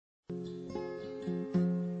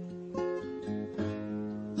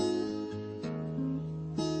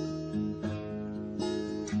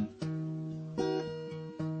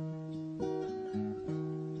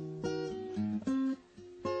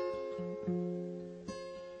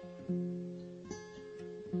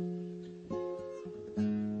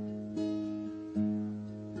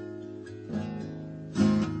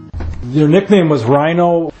Your nickname was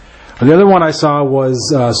Rhino. The other one I saw was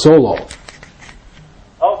Solo.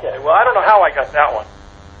 Okay, well, I don't know how I got that one.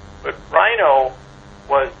 But Rhino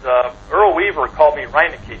was, Earl Weaver called me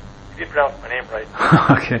Roenicke. He didn't pronounce my name right.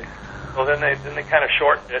 Okay. So then they kind of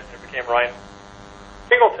shortened it and it became Rhino.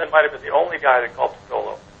 Singleton might have been the only guy that called me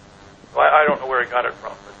Solo. So I don't know where he got it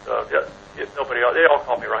from, but nobody else. They all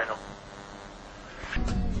call me Rhino.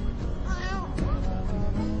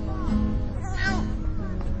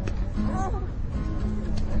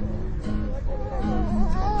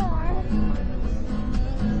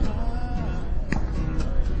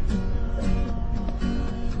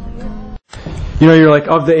 You know, you're like,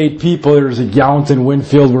 of the 8 people, there's a Yount and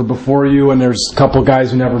Winfield were before you, and there's a couple guys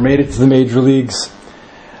who never made it to the major leagues.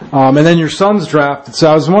 And then your son's drafted. So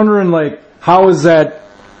I was wondering, like, how does that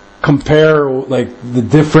compare, like, the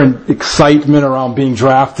different excitement around being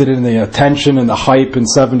drafted and the attention and the hype in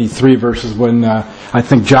 '73 versus when I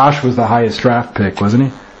think Josh was the highest draft pick, wasn't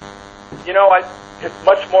he? You know, it's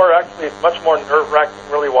much more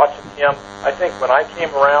nerve-wracking really watching him. I think when I came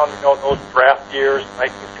around, you know, those draft years,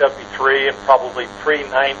 1973 and probably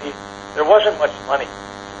pre-90, there wasn't much money.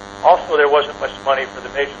 Also, there wasn't much money for the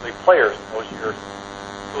major league players in those years.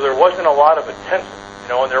 So there wasn't a lot of attention, you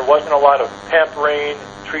know, and there wasn't a lot of pampering,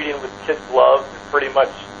 treating with kid gloves, and pretty much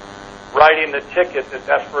writing the ticket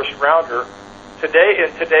that first rounder. Today, in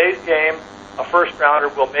today's game, a first rounder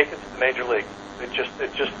will make it to the major league. It's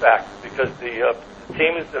just fact, because the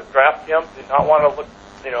teams that draft him do not want to look,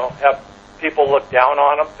 you know, have people look down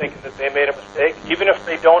on them, thinking that they made a mistake. Even if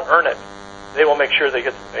they don't earn it, they will make sure they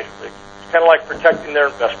get to the major league. It's kind of like protecting their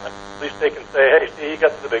investment. At least they can say, hey, see, he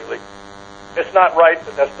got to the big league. It's not right,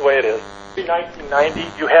 but that's the way it is. In 1990,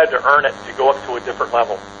 you had to earn it to go up to a different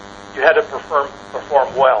level. You had to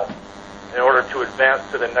perform well in order to advance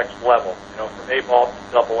to the next level, you know, from A ball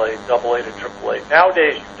to AA to AAA.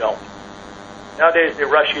 Nowadays, you don't. Nowadays, they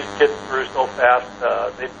rush these kids through so fast.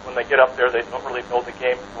 When they get up there, they don't really know the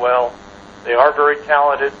game as well. They are very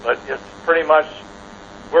talented, but it's pretty much,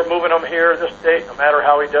 we're moving them here this date, no matter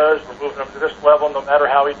how he does. We're moving them to this level, no matter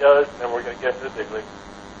how he does, and then we're going to get to the big league.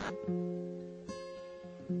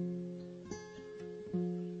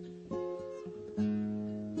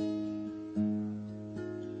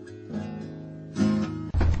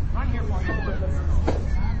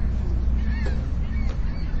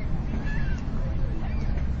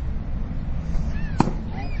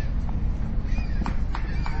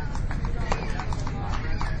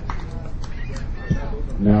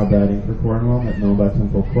 Now batting for Cornwall at Nova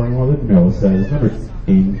Temple Cornwall, the mill says number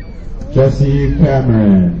 16, Jesse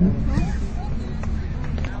Cameron.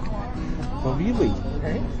 Oh, really?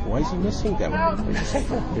 Why is he missing them?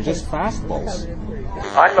 They're just fastballs.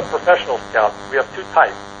 I'm a professional scout. We have 2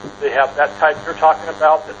 types. They have that type you're talking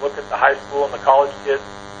about that look at the high school and the college kids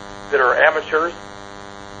that are amateurs.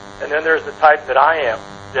 And then there's the type that I am,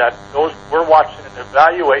 that those we're watching and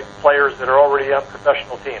evaluate players that are already on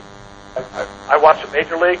professional teams. I watch the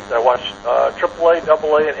major leagues, I watch AAA,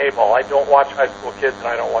 AA, and A-ball. I don't watch high school kids, and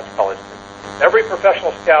I don't watch college kids. Every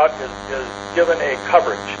professional scout is given a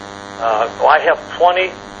coverage. So I have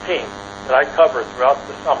 20 teams that I cover throughout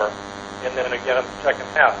the summer, and then again in the second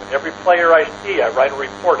half. And every player I see, I write a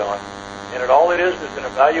report on. And all it is an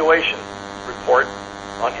evaluation report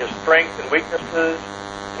on his strengths and weaknesses.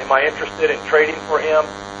 Am I interested in trading for him?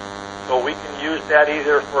 So we can use that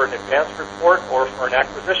either for an advanced report or for an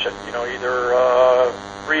acquisition. You know, either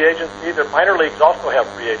free agency. The minor leagues also have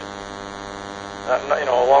free agency. You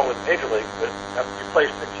know, along with major leagues. But after you play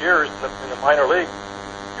 6 years in the minor league,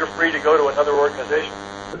 you're free to go to another organization.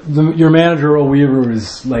 Your manager, Earl Weaver,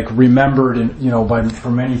 is like remembered,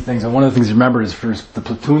 for many things. And one of the things he remembered is for the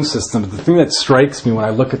platoon system. The thing that strikes me when I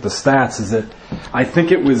look at the stats is that I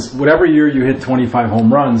think it was whatever year you hit 25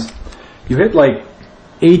 home runs, you hit like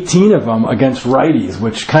 18 of them against righties,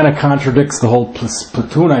 which kind of contradicts the whole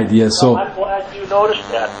platoon idea. So I'm glad you noticed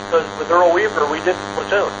that, because with Earl Weaver, we didn't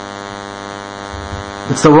platoon.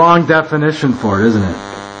 It's the wrong definition for it, isn't it?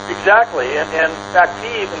 Exactly, and in fact,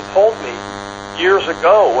 he even told me years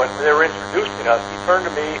ago when they were introducing us, he turned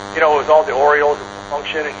to me, it was all the Orioles at the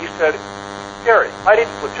function, and he said, Gary, I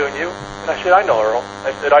didn't platoon you. And I said, I know, Earl.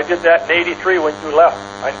 I said, I did that in '83 when you left.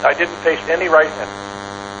 I didn't face any right-handers.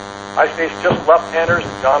 I faced just left-handers,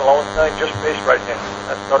 and John Lowenstein just faced right-handers.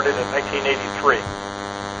 That started in 1983.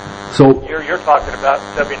 So you're talking about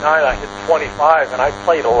 79. I hit 25, and I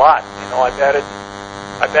played a lot. I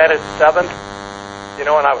batted seventh. And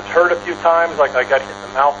I was hurt a few times. Like I got hit in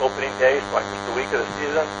the mouth opening day, so I missed a week of the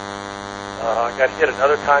season. I got hit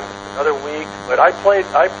another time, just another week. But I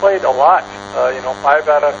played a lot. 5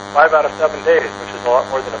 out of 7 days, which is a lot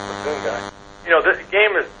more than a platoon guy. The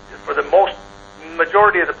game is for the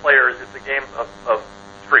majority of the players, it's a game of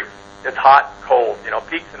streaks. It's hot, cold,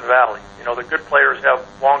 peaks and valleys. The good players have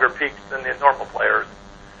longer peaks than the normal players,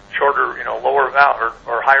 shorter, lower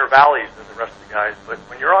or higher valleys than the rest of the guys. But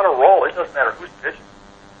when you're on a roll, it doesn't matter who's pitching.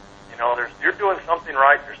 You're doing something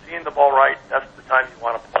right. You're seeing the ball right. That's the time you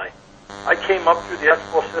want to play. I came up through the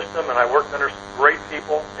Expo system, and I worked under some great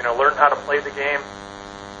people. Learned how to play the game.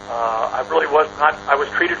 I really was not. I was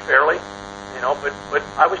treated fairly, but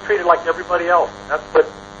I was treated like everybody else. And that's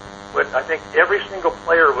what I think every single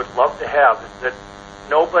player would love to have, is that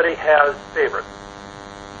nobody has favorites.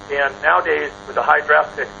 And nowadays, with the high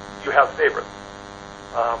draft picks, you have favorites.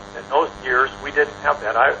 In those years, we didn't have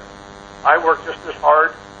that. I worked just as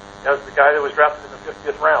hard as the guy that was drafted in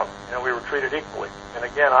the 50th round. We were treated equally. And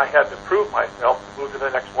again, I had to prove myself to move to the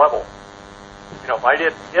next level. If I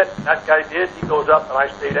didn't hit, that guy did, he goes up and I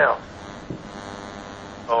stay down.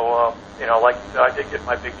 So, like you said, I did get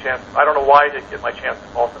my big chance. I don't know why I didn't get my chance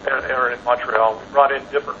in Baltimore or in Montreal. We brought in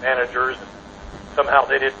different managers, and somehow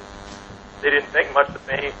they didn't think much of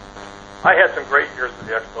me. I had some great years with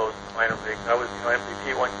the Expos in the minor leagues. I was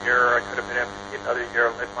MVP one year. I could have been MVP another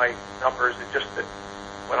year. I met my numbers. It's just that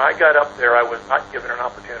when I got up there, I was not given an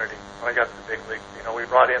opportunity when I got to the big leagues. We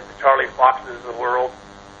brought in the Charlie Foxes of the world.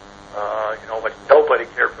 Like nobody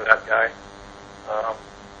cared for that guy.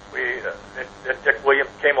 Then Dick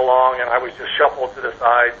Williams came along, and I was just shuffled to the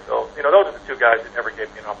side. So, those are the two guys that never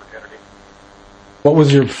gave me an opportunity. What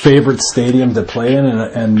was your favorite stadium to play in?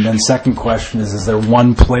 And then second question is there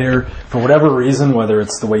one player, for whatever reason, whether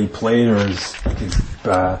it's the way he played or his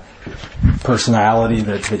personality,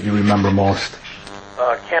 that you remember most?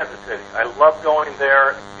 Kansas City. I loved going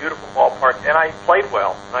there. Beautiful ballpark, and I played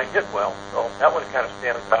well, and I hit well. So that one kind of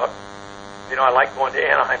stands out. I like going to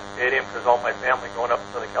Anaheim Stadium because all my family going up to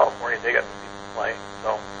Southern California, they got to see me play.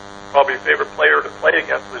 So probably the favorite player to play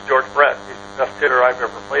against was George Brett. He's the best hitter I've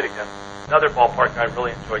ever played against. Another ballpark I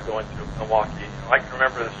really enjoyed going to, Milwaukee. I can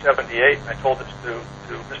remember the '78, and I told this to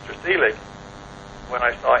Mr. Selig when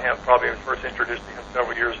I saw him, probably was first introduced to him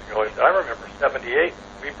several years ago. I said, I remember '78,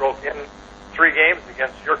 we broke in 3 games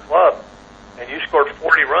against your club, and you scored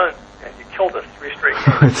 40 runs, and you killed us 3 straight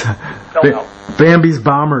games. Bambi's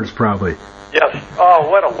Bombers, probably. Yes. Oh,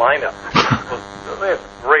 what a lineup. They have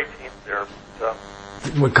great teams there.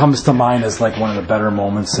 What comes to mind is like one of the better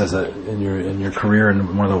moments in your career,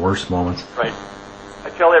 and one of the worst moments. Right. I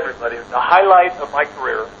tell everybody, the highlight of my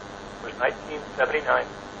career was 1979,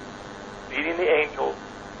 beating the Angels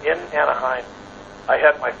in Anaheim. I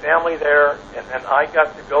had my family there, and then I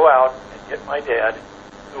got to go out and get my dad,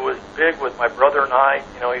 who was big with my brother and I.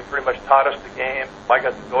 He pretty much taught us the game. I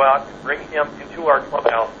got to go out and bring him into our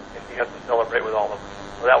clubhouse, and he got to celebrate with all of us.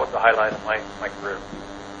 So that was the highlight of my career.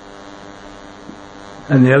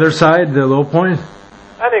 And the other side, the low point?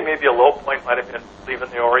 I think maybe a low point might have been leaving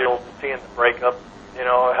the Orioles and seeing the breakup,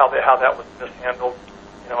 how that was mishandled,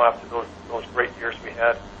 after those great years we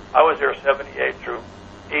had. I was there 78 through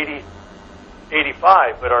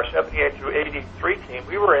 85, but our 78 through 83 team,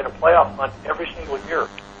 we were in a playoff hunt every single year.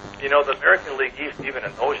 The American League East, even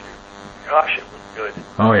in those years, gosh, it was good.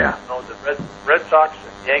 Oh, yeah. The Red Sox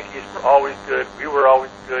and Yankees were always good. We were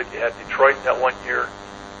always good. You had Detroit that one year.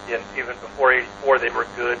 And even before '84, they were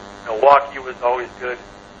good. Milwaukee was always good.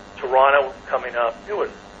 Toronto was coming up. It was,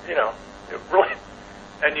 it really.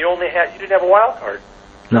 And you didn't have a wild card.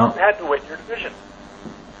 No. You had to win your division.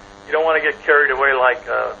 You don't want to get carried away like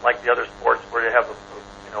the other sports where you have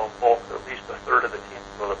both at least a third of the teams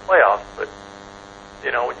go to the playoffs. But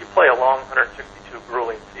when you play a long 162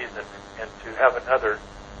 grueling season, and to have another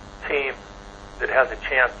team that has a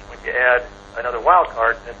chance when you add another wild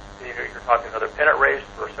card, then you're talking another pennant race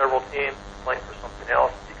for several teams playing for something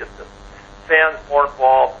else. You get the fans more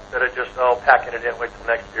involved instead of just packing it in, wait till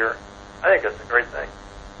next year. I think that's a great thing.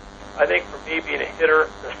 I think for me, being a hitter,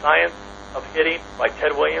 the science of hitting by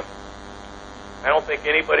Ted Williams, I don't think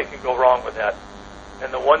anybody can go wrong with that.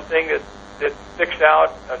 And the one thing that sticks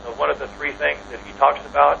out, and one of the 3 things that he talks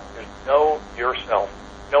about, is know yourself,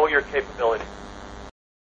 know your capability.